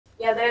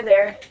Yeah, they're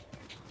there.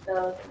 No,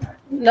 they're not.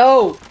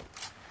 No.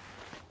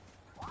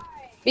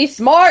 Be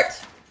smart.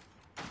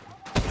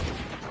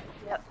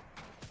 Yep.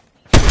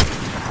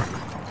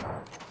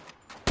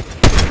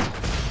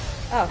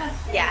 Oh.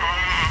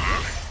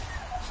 Yeah.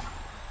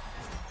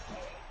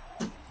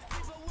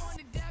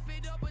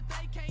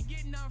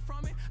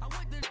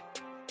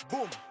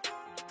 Boom.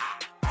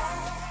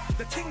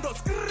 The thing goes.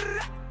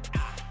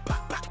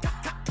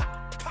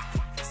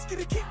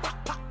 Skitty keep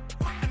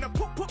and the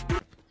poop.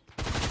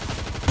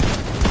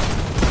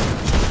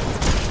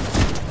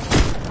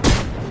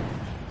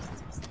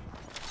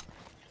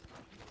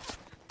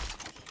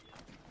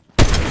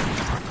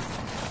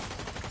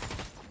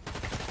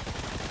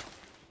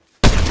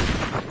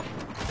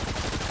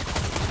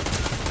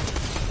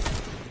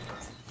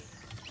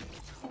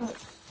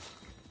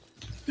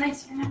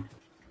 Nice, Rena.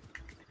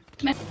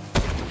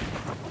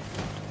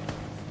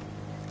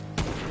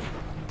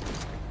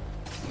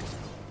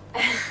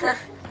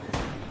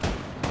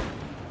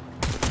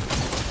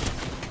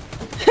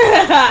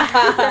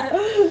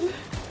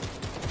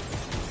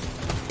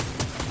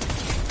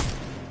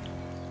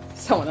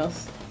 Someone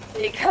else.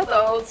 They got the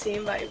whole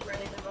team by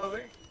running them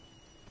over.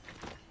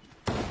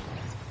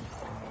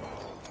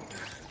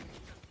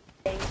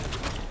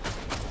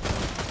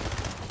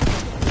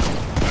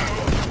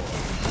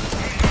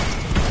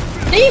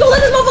 Then you gonna let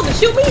this motherfucker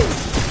shoot me?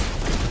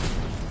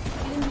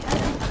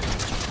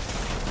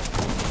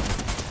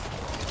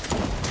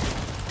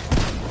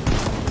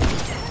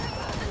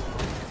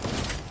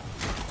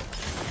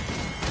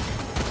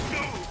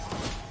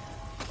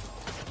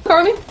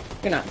 Cover me?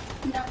 You're not.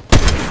 No.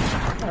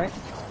 Alright.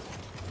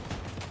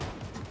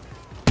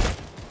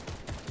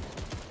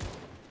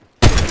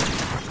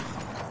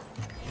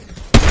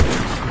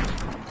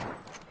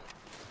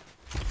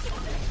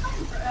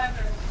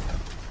 Forever.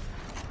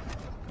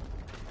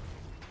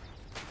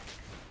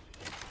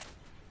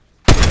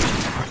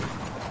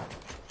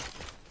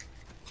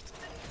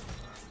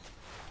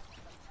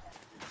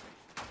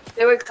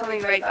 They were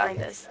coming right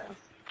behind us, though.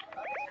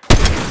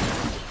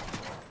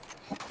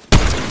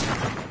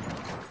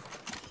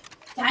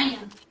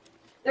 Damn.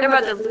 They're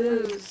about to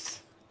lose.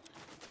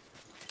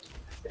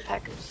 The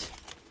Packers.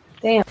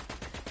 Damn.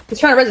 He's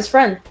trying to res his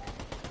friend.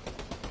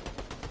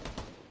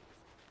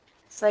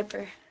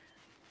 Sniper.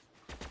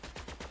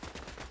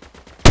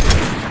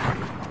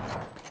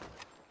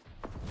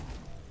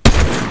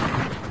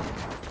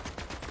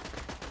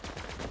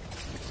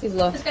 He's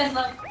low. This guy's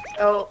low.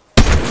 Oh.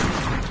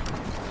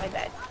 My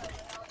bad.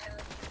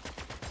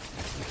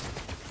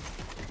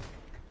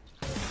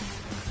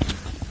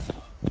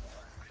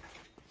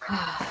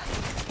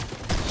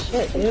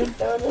 Shit, dude.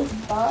 Throw those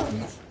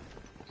bombs.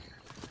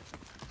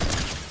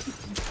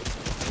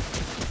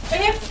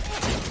 Right here.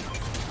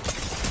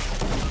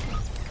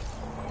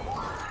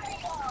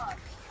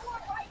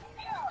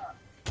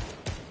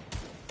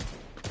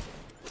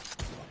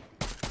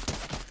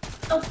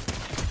 Oh,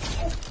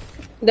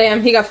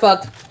 Damn, he got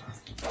fucked.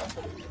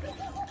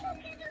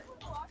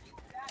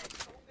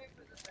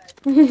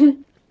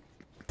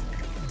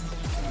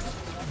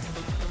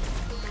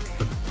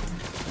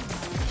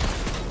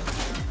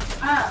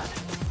 ah.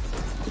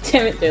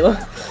 Damn it, Jayla.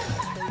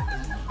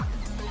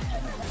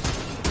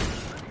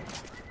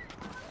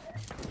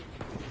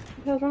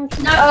 What the hell's wrong with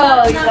you? No,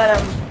 Oh, you no. got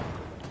him.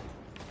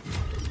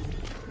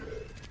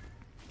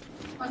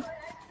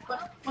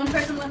 One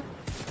person left.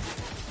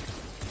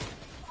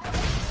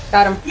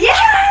 Got him.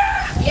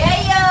 Yeah!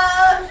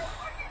 Yeah!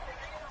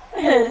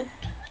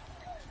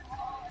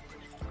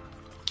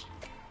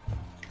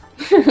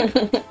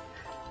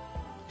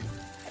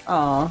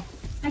 Aw.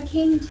 I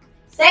came to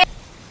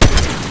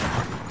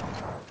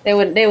They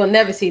will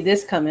never see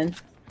this coming.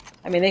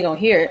 I mean, they gonna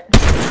hear it.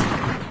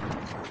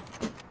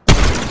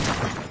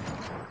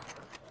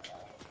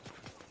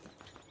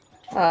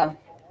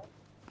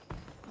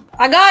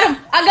 I got him!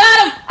 I got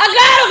him! I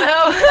got him!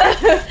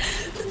 No.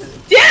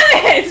 Damn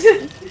it!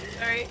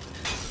 Sorry.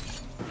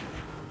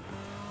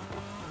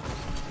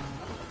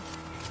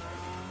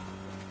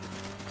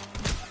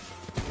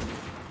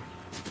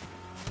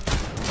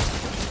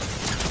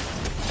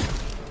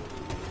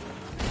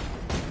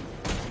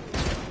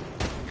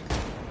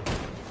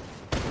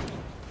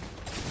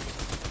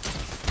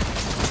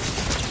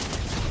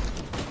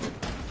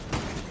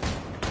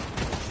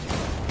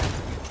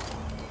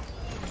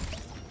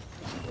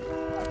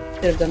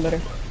 Could have done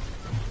better.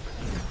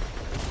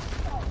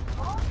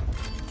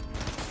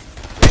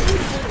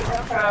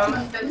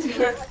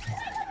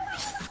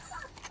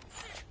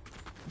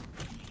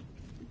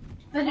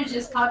 Then it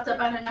just popped up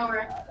out of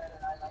nowhere.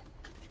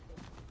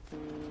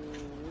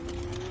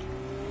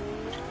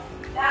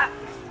 Ah.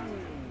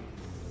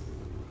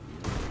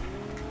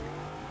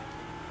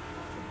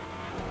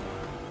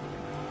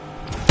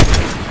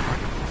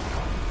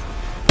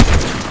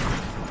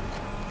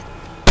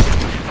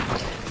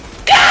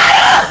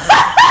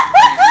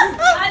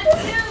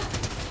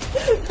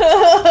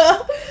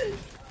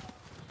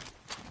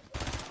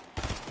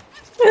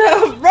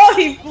 Bro,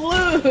 he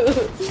flew!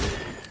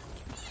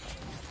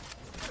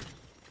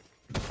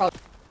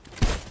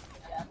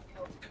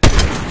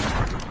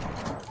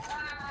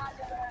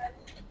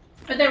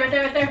 Right there, right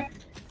there, right there.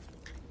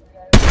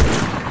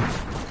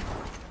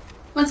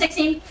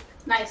 116.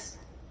 Nice.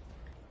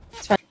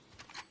 It's fine.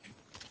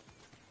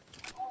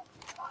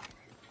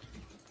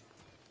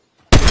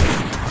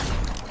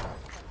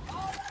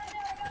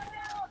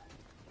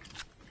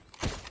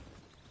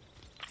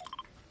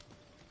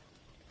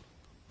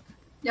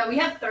 Yeah, we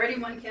have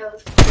 31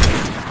 kills.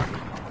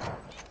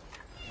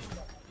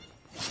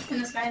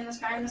 In the sky, in the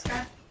sky, in the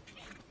sky.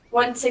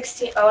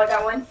 116. Oh, I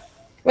got one.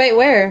 Wait,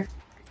 where?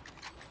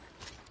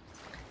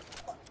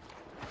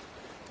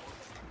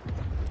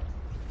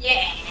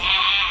 Yeah.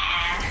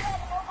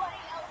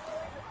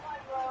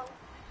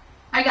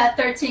 I got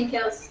 13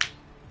 kills.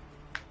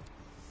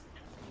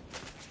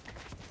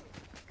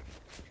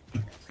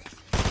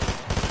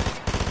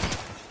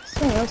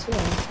 Someone else here. I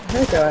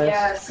heard your eyes.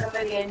 Yeah,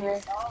 somebody in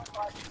here.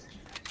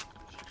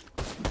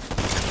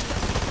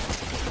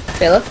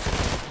 Caleb?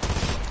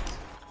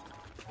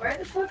 Where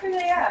the fuck are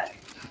they at?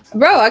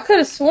 Bro, I could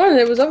have sworn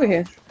it was over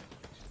here.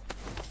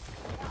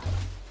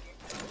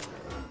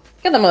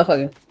 Get that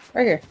motherfucker.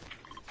 Right here.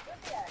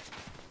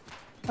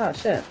 Oh,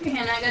 shit. Here,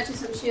 Hannah, I got you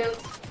some shields.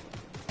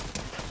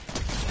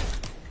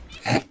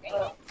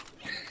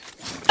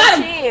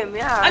 Team,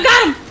 yeah. I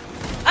got him!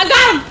 I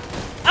got him!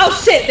 Oh,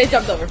 shit! They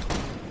jumped over.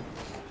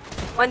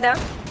 One down.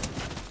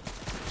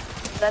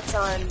 That's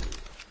on.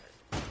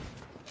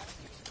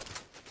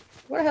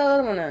 Where the hell is the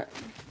other one at?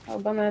 Oh,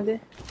 bum idea.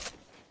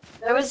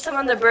 There was some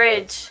on the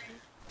bridge.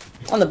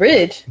 On the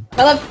bridge.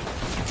 Hello?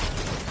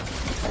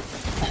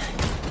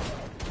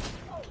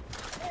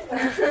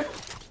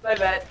 My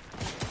bad.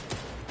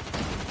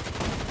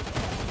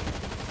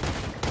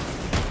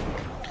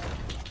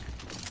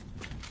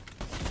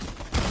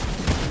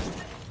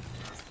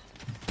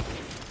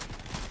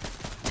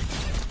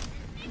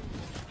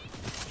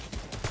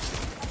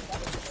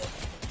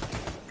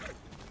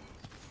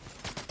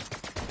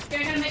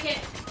 You're gonna make it.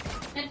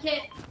 Med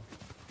kit.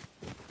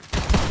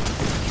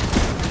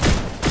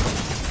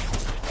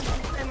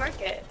 I mark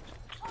it.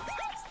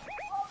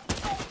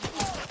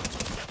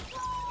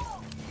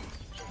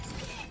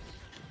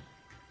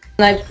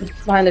 Knife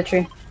behind the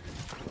tree.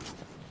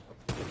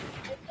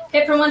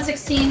 Hit for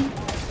 116.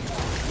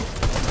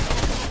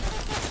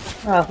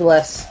 Oh,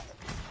 bless.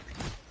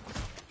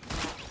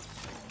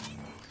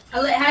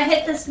 I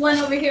hit this one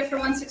over here for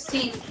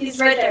 116. He's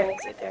right there.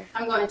 He's right there.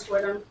 I'm going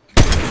toward him.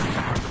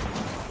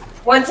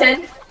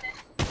 110.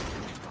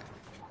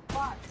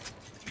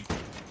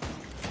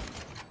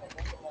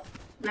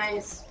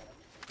 Nice.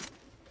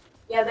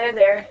 Yeah, they're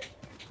there.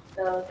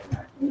 No, they're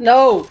not.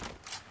 No!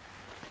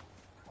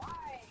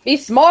 Be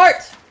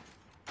smart!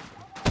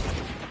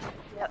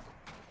 Yep.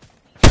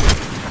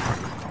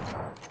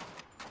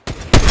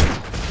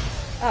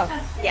 Oh.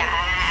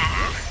 Yeah.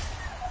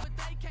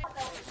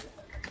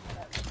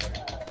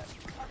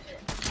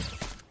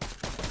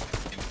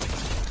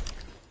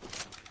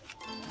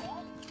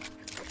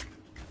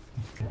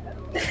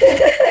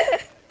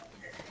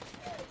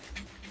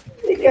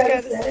 You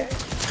got there.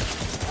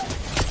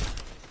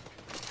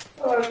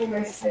 Oh, I'm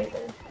my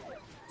second.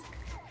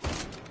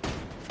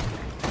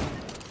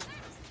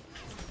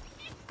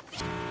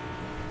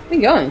 Where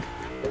you going?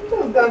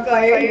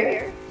 Gunfire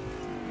here.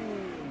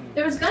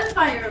 There was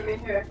gunfire over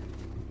here.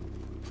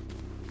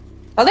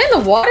 Are they in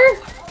the water?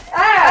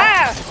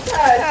 Ah!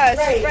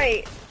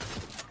 Right.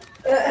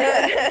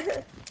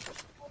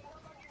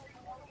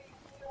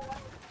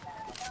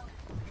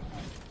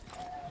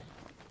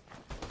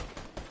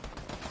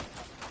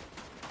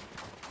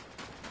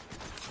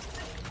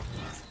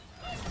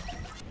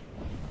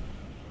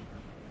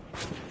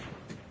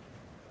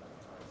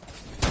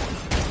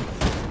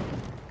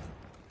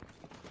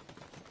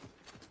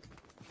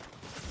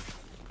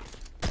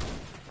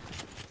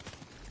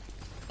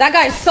 That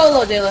guy's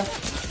solo, Jayla.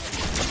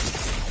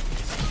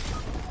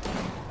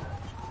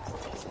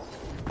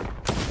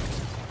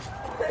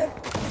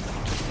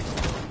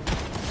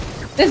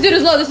 This dude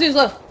is low, this dude is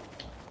low.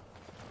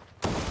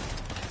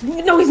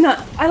 No, he's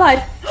not. I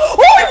lied. Oh,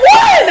 he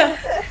won!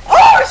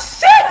 Oh,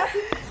 shit!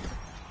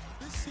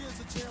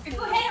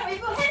 Go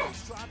ahead, go ahead.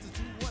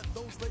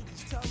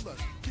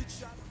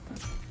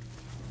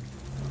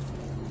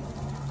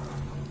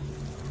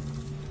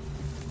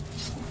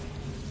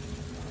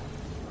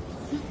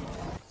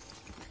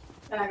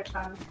 Then I got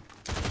found.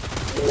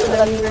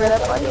 Let me run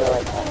up on you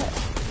like that.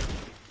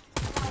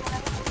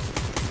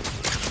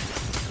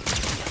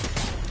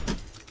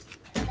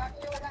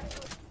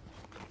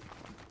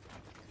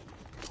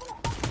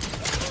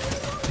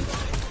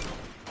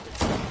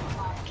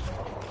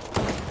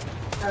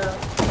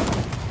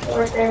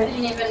 I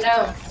didn't even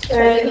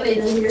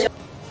know.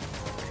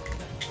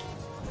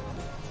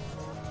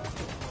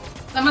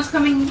 Someone's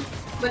coming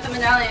with a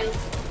medallion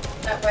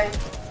that way.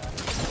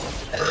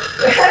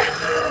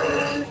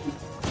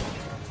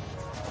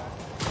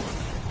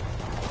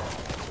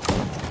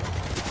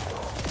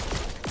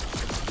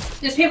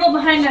 There's people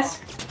behind us.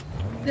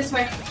 This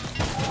way.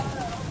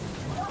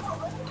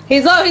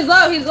 He's low, he's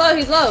low, he's low,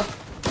 he's low.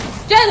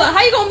 Jayla,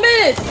 how you gonna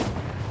miss?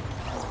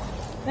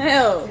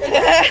 Hell.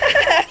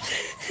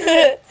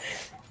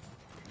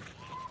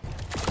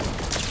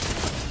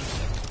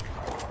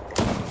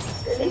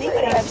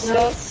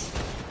 sucks.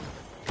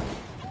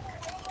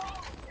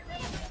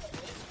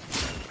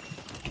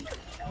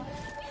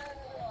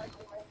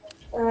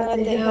 At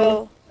the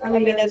hill. I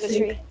mean, at the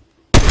tree.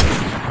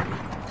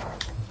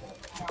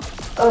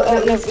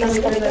 Oh, no, he's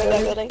coming from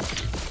that building.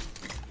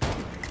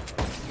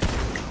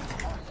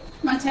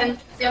 110.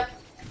 Yep.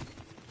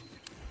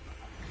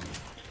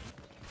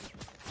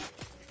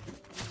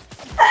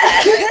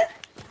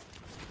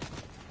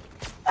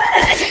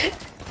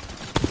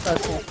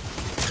 Okay.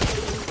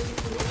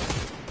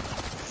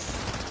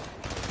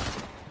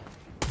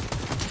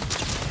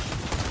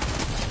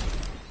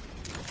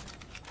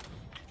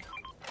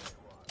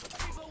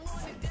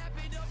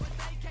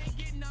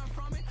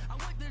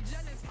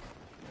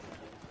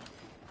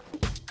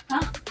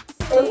 Huh?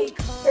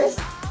 Chris?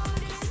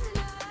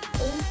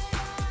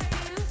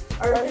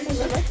 Are we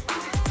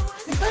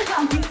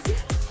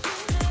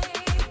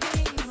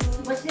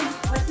What's his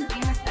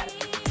gamer status?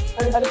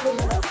 Are we Is that his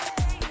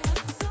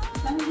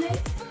name?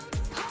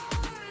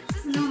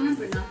 I don't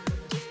remember now.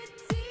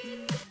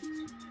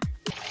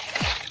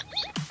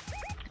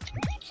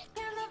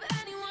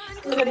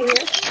 Somebody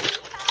here?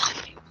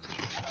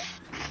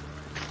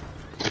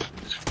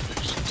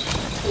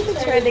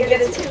 Trying to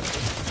get it too.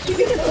 You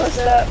can get close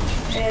up,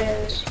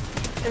 and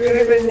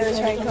everybody's gonna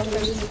try and come from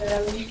this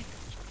building.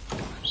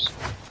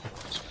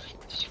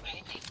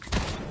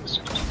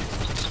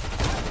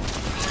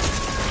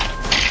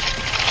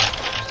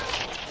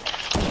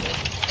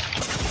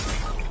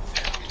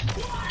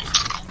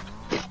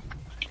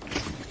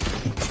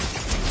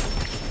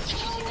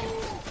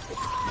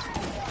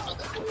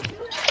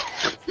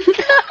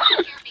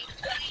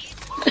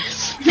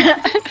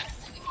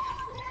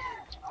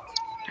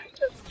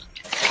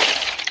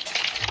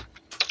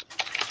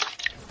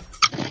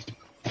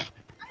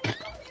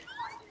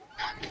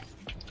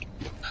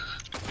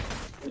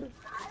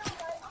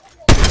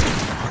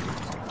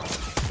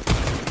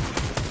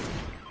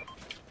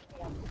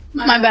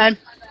 My bad.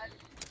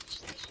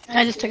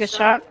 I just took a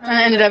shot and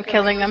I ended up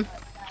killing them.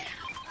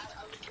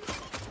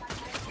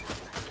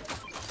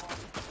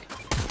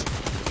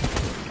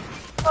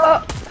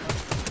 Oh!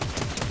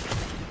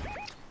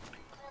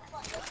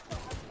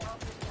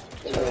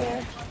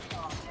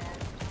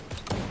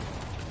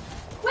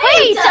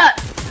 Wait! That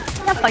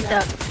fucked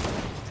up.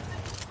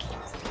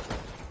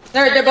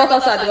 They're both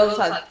outside, they're both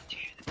outside.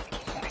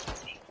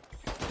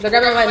 They're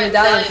grabbing my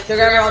medallions, they're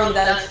grabbing all the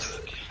medallions.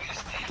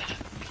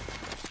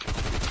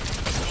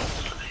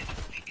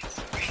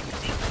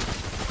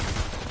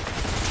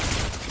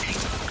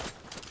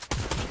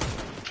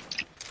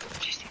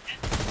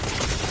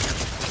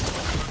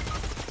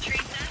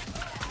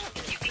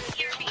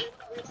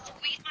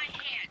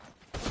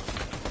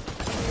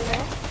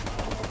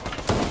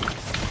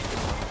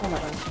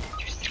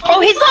 Oh,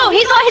 he's low,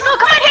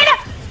 come on, Hannah!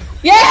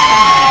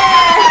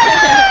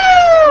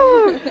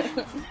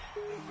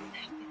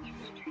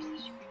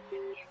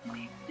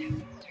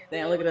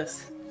 Damn, look at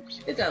us.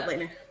 Good job,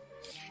 Laner.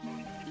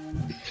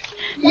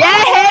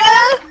 Yeah,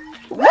 Hannah!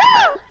 Woo!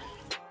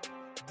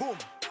 Boom.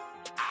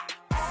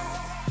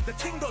 The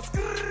thing goes.